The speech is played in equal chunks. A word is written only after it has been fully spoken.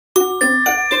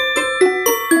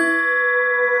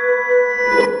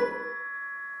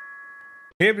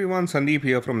Hey everyone, Sandeep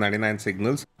here from 99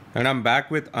 Signals, and I'm back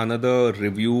with another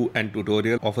review and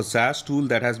tutorial of a SaaS tool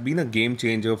that has been a game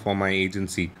changer for my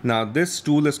agency. Now, this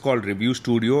tool is called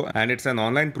ReviewStudio, and it's an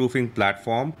online proofing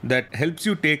platform that helps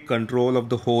you take control of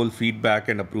the whole feedback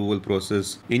and approval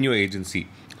process in your agency.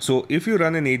 So if you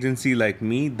run an agency like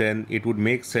me, then it would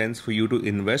make sense for you to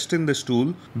invest in this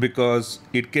tool because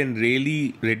it can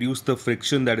really reduce the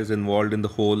friction that is involved in the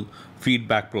whole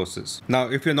feedback process. Now,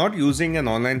 if you're not using an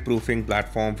online proofing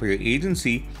platform for your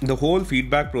agency, the whole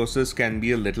feedback process can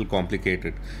be a little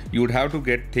complicated. You would have to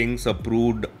get things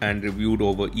approved and reviewed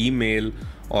over email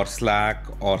or Slack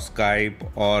or Skype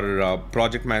or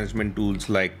project management tools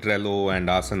like Trello and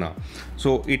Asana.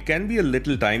 So it can be a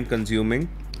little time consuming,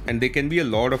 and there can be a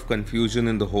lot of confusion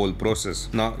in the whole process.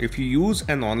 Now, if you use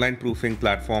an online proofing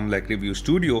platform like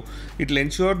ReviewStudio, it'll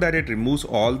ensure that it removes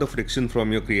all the friction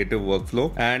from your creative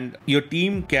workflow and your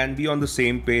team can be on the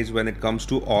same page when it comes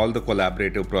to all the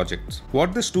collaborative projects.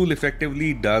 What this tool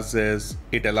effectively does is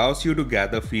it allows you to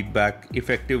gather feedback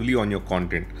effectively on your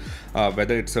content,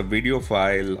 whether it's a video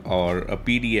file or a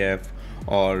PDF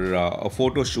or a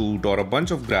photo shoot or a bunch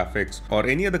of graphics or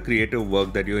any other creative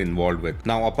work that you're involved with.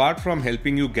 Now, apart from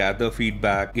helping you gather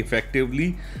feedback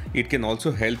effectively, it can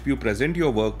also help you present your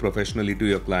work professionally to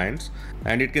your clients,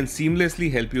 and it can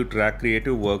seamlessly help you track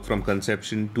creative work from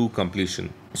conception to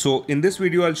completion. So in this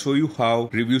video, I'll show you how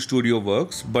ReviewStudio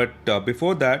works, but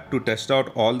before that, to test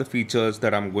out all the features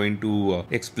that I'm going to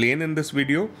explain in this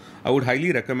video, I would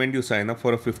highly recommend you sign up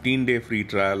for a 15-day free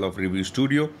trial of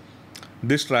ReviewStudio.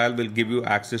 This trial will give you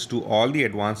access to all the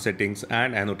advanced settings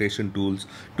and annotation tools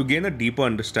to gain a deeper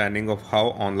understanding of how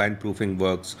online proofing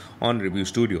works on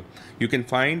ReviewStudio. You can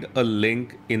find a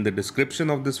link in the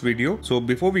description of this video. So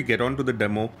before we get on to the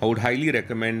demo, I would highly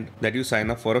recommend that you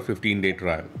sign up for a 15-day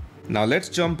trial. Now let's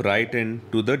jump right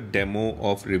into the demo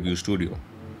of ReviewStudio.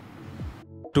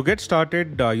 To get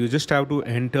started, you just have to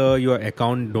enter your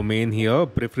account domain here,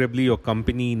 preferably your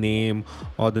company name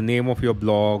or the name of your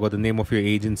blog or the name of your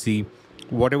agency,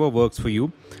 whatever works for you.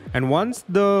 And once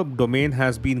the domain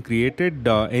has been created,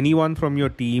 anyone from your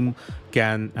team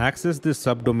can access this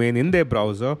subdomain in their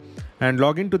browser and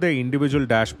log into their individual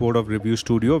dashboard of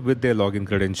ReviewStudio with their login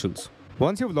credentials.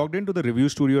 Once you've logged into the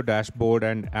ReviewStudio dashboard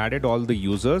and added all the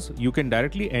users, you can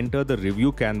directly enter the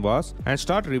review canvas and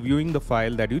start reviewing the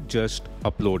file that you just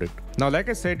uploaded. Now, like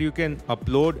I said, you can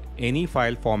upload any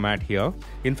file format here.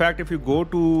 In fact, if you go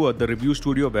to the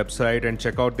ReviewStudio website and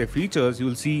check out their features,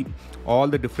 you'll see all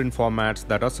the different formats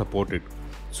that are supported.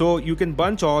 So you can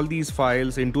bunch all these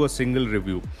files into a single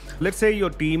review. Let's say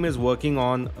your team is working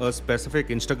on a specific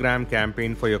Instagram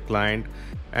campaign for your client,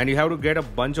 and you have to get a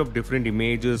bunch of different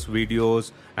images,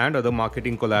 videos, and other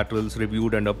marketing collaterals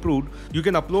reviewed and approved. You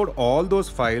can upload all those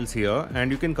files here and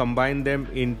you can combine them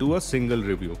into a single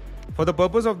review. For the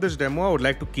purpose of this demo, I would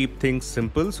like to keep things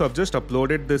simple. So I've just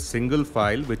uploaded this single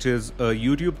file, which is a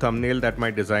YouTube thumbnail that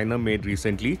my designer made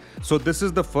recently. So this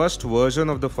is the first version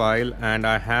of the file, and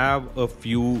I have a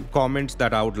few comments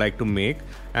that I would like to make.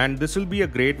 And this will be a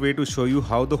great way to show you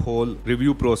how the whole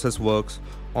review process works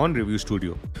on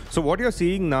ReviewStudio. So what you're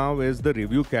seeing now is the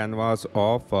review canvas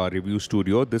of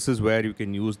ReviewStudio. This is where you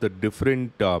can use the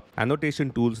different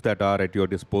annotation tools that are at your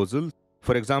disposal.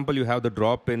 For example, you have the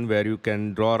draw pin where you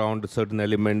can draw around a certain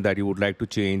element that you would like to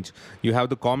change. You have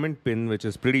the comment pin, which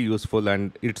is pretty useful,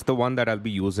 and it's the one that I'll be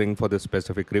using for this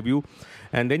specific review.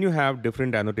 And then you have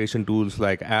different annotation tools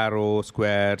like arrow,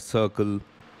 square, circle,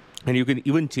 and you can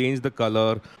even change the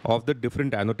color of the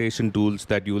different annotation tools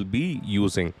that you will be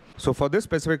using. So for this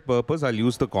specific purpose, I'll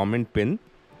use the comment pin.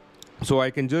 So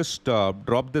I can just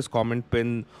drop this comment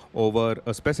pin over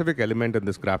a specific element in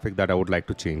this graphic that I would like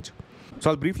to change. So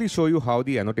I'll briefly show you how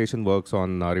the annotation works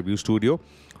on ReviewStudio.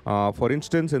 For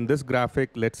instance, in this graphic,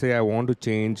 let's say I want to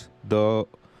change the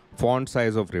font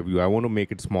size of review. I want to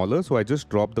make it smaller. So I just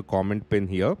drop the comment pin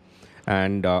here,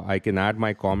 and I can add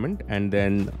my comment, and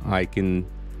then I can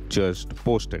just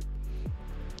post it.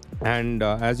 And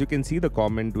as you can see, the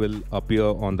comment will appear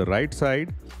on the right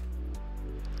side.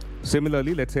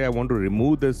 Similarly, let's say I want to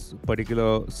remove this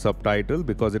particular subtitle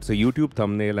because it's a YouTube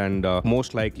thumbnail, and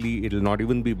most likely it will not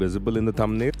even be visible in the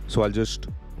thumbnail. So I'll just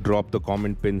drop the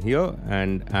comment pin here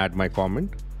and add my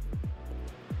comment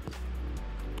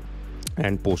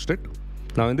and post it.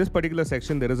 Now in this particular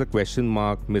section, there is a question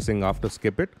mark missing after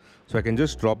skip it. So I can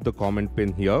just drop the comment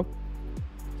pin here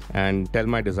and tell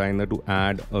my designer to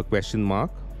add a question mark.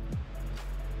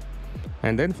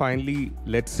 And then finally,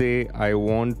 let's say I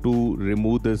want to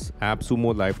remove this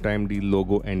AppSumo lifetime deal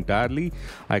logo entirely.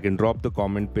 I can drop the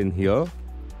comment pin here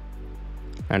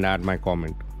and add my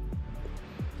comment.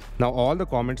 Now all the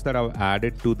comments that I've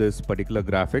added to this particular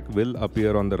graphic will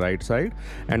appear on the right side,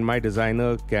 and my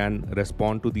designer can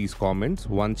respond to these comments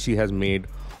once she has made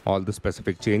all the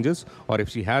specific changes, or if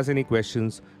she has any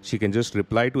questions, she can just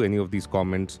reply to any of these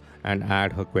comments and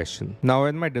add her question. Now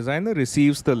when my designer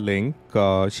receives the link,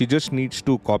 she just needs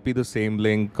to copy the same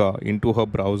link into her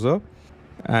browser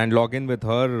and log in with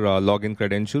her login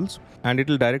credentials, and it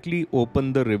will directly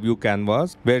open the review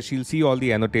canvas where she'll see all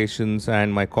the annotations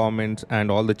and my comments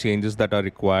and all the changes that are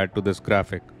required to this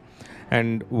graphic.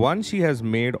 And once she has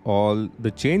made all the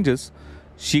changes,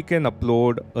 she can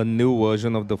upload a new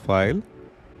version of the file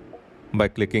by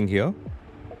clicking here.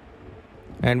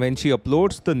 And when she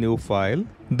uploads the new file,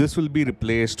 this will be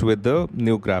replaced with the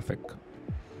new graphic.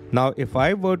 Now, if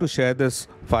I were to share this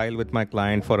file with my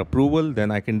client for approval,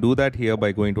 then I can do that here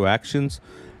by going to Actions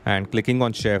and clicking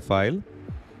on Share File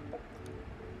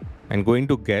and going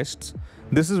to Guests.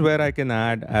 This is where I can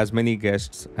add as many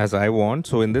guests as I want.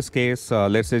 So in this case,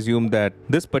 let's assume that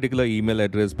this particular email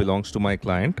address belongs to my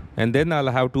client. And then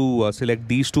I'll have to select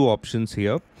these two options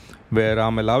here, where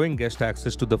I'm allowing guest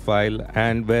access to the file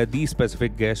and where these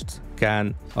specific guests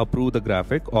can approve the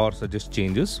graphic or suggest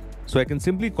changes. So I can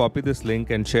simply copy this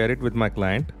link and share it with my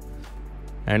client.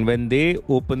 And when they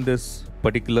open this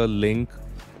particular link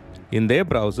in their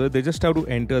browser, they just have to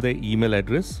enter their email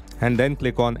address and then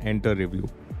click on Enter Review.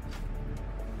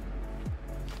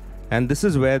 And this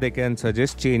is where they can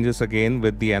suggest changes again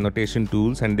with the annotation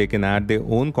tools, and they can add their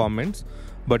own comments.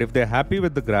 But if they're happy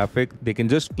with the graphic, they can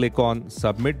just click on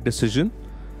Submit Decision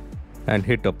and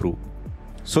hit Approve.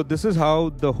 So this is how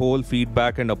the whole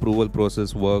feedback and approval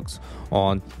process works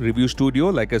on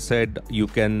ReviewStudio. Like I said, you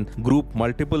can group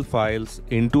multiple files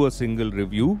into a single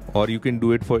review, or you can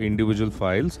do it for individual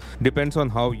files. Depends on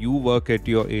how you work at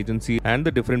your agency and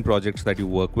the different projects that you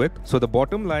work with. So the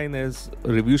bottom line is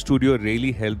ReviewStudio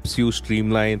really helps you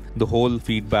streamline the whole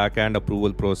feedback and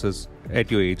approval process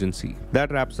at your agency.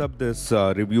 That wraps up this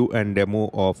review and demo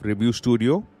of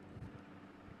ReviewStudio.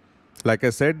 Like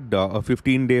I said, a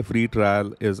 15-day free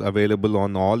trial is available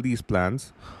on all these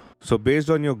plans. So based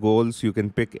on your goals, you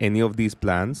can pick any of these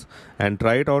plans and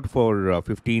try it out for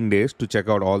 15 days to check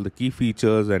out all the key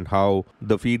features and how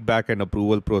the feedback and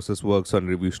approval process works on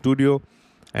ReviewStudio.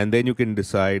 And then you can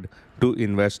decide to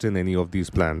invest in any of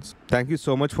these plans. Thank you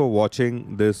so much for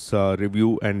watching this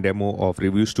review and demo of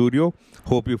ReviewStudio.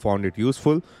 Hope you found it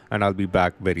useful, and I'll be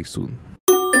back very soon.